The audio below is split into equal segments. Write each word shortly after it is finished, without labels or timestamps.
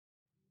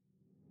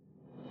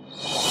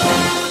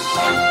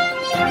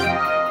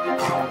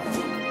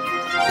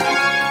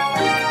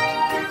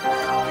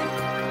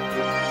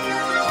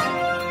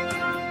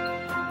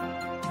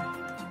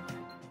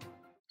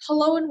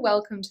and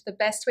welcome to the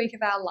best week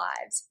of our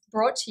lives,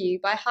 brought to you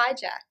by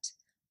Hijacked.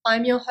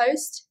 I'm your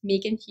host,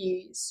 Megan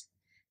Hughes.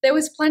 There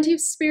was plenty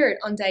of spirit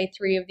on day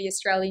 3 of the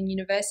Australian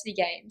University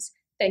Games,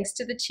 thanks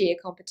to the cheer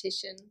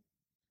competition.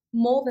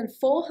 More than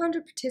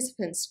 400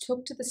 participants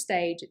took to the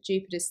stage at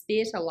Jupiter's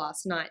Theatre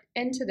last night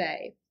and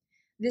today.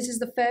 This is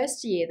the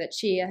first year that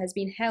cheer has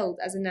been held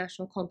as a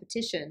national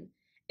competition,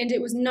 and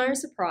it was no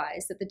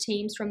surprise that the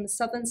teams from the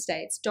southern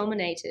states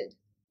dominated.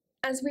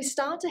 As we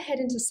start to head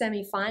into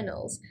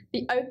semi-finals,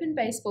 the Open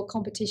Baseball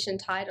competition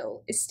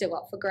title is still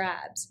up for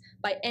grabs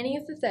by any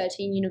of the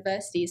 13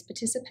 universities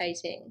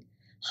participating.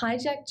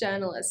 Hijacked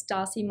journalist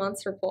Darcy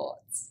Muntz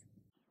reports.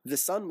 The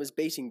sun was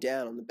beating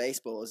down on the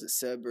baseballs at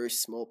Sir Bruce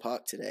Small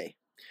Park today.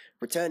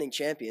 Returning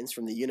champions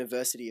from the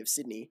University of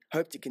Sydney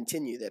hope to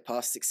continue their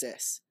past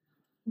success.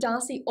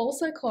 Darcy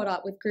also caught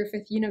up with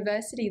Griffith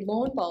University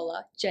lawn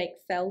bowler Jake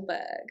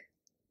Fellberg.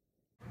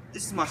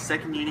 This is my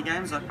second uni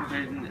games. I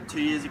competed in it 2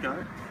 years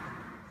ago.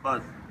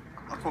 But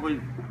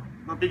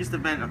my biggest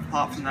event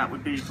apart from that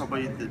would be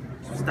probably the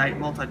State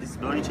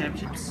Multi-Disability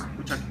Championships,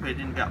 which I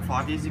competed in about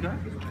 5 years ago.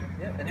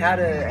 Yeah. And how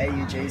do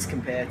AUGs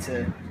compare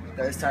to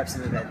those types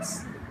of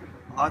events?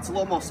 It's a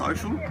lot more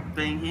social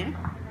being here,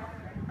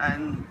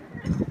 and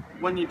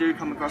when you do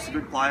come across a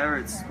good player,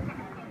 it's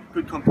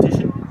good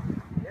competition.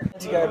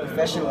 To go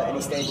professional at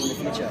any stage in the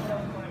future?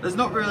 There's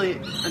not really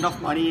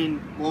enough money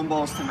in lawn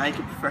bowls to make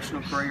a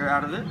professional career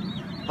out of it,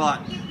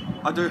 but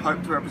I do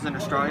hope to represent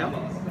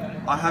Australia.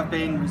 I have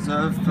been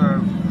reserved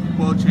for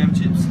World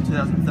Championships in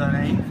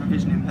 2013 for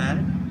vision impaired,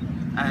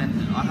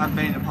 and I have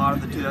been a part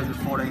of the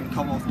 2014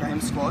 Commonwealth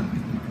Games squad,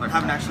 but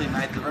haven't actually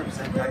made the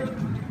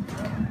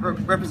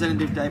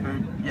representative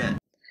debut yet.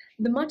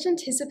 The much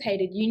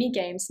anticipated Uni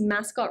Games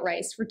mascot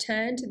race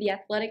returned to the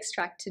athletics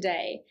track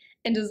today,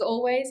 and as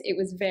always, it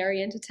was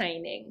very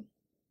entertaining.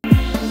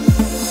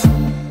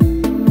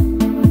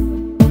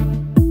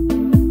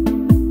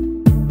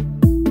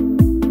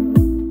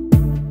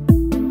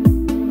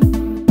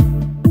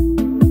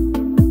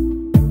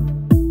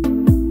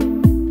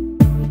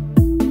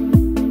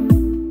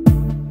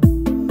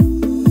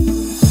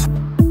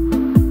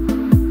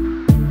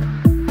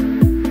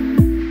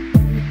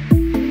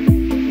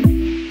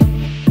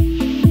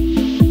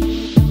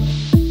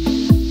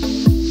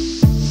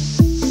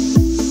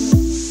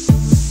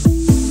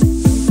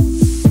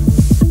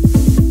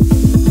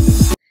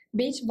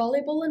 Beach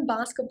volleyball and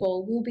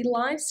basketball will be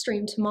live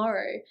streamed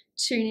tomorrow.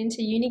 Tune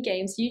into Uni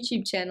Games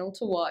YouTube channel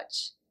to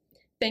watch.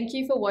 Thank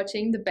you for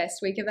watching the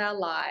best week of our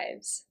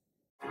lives.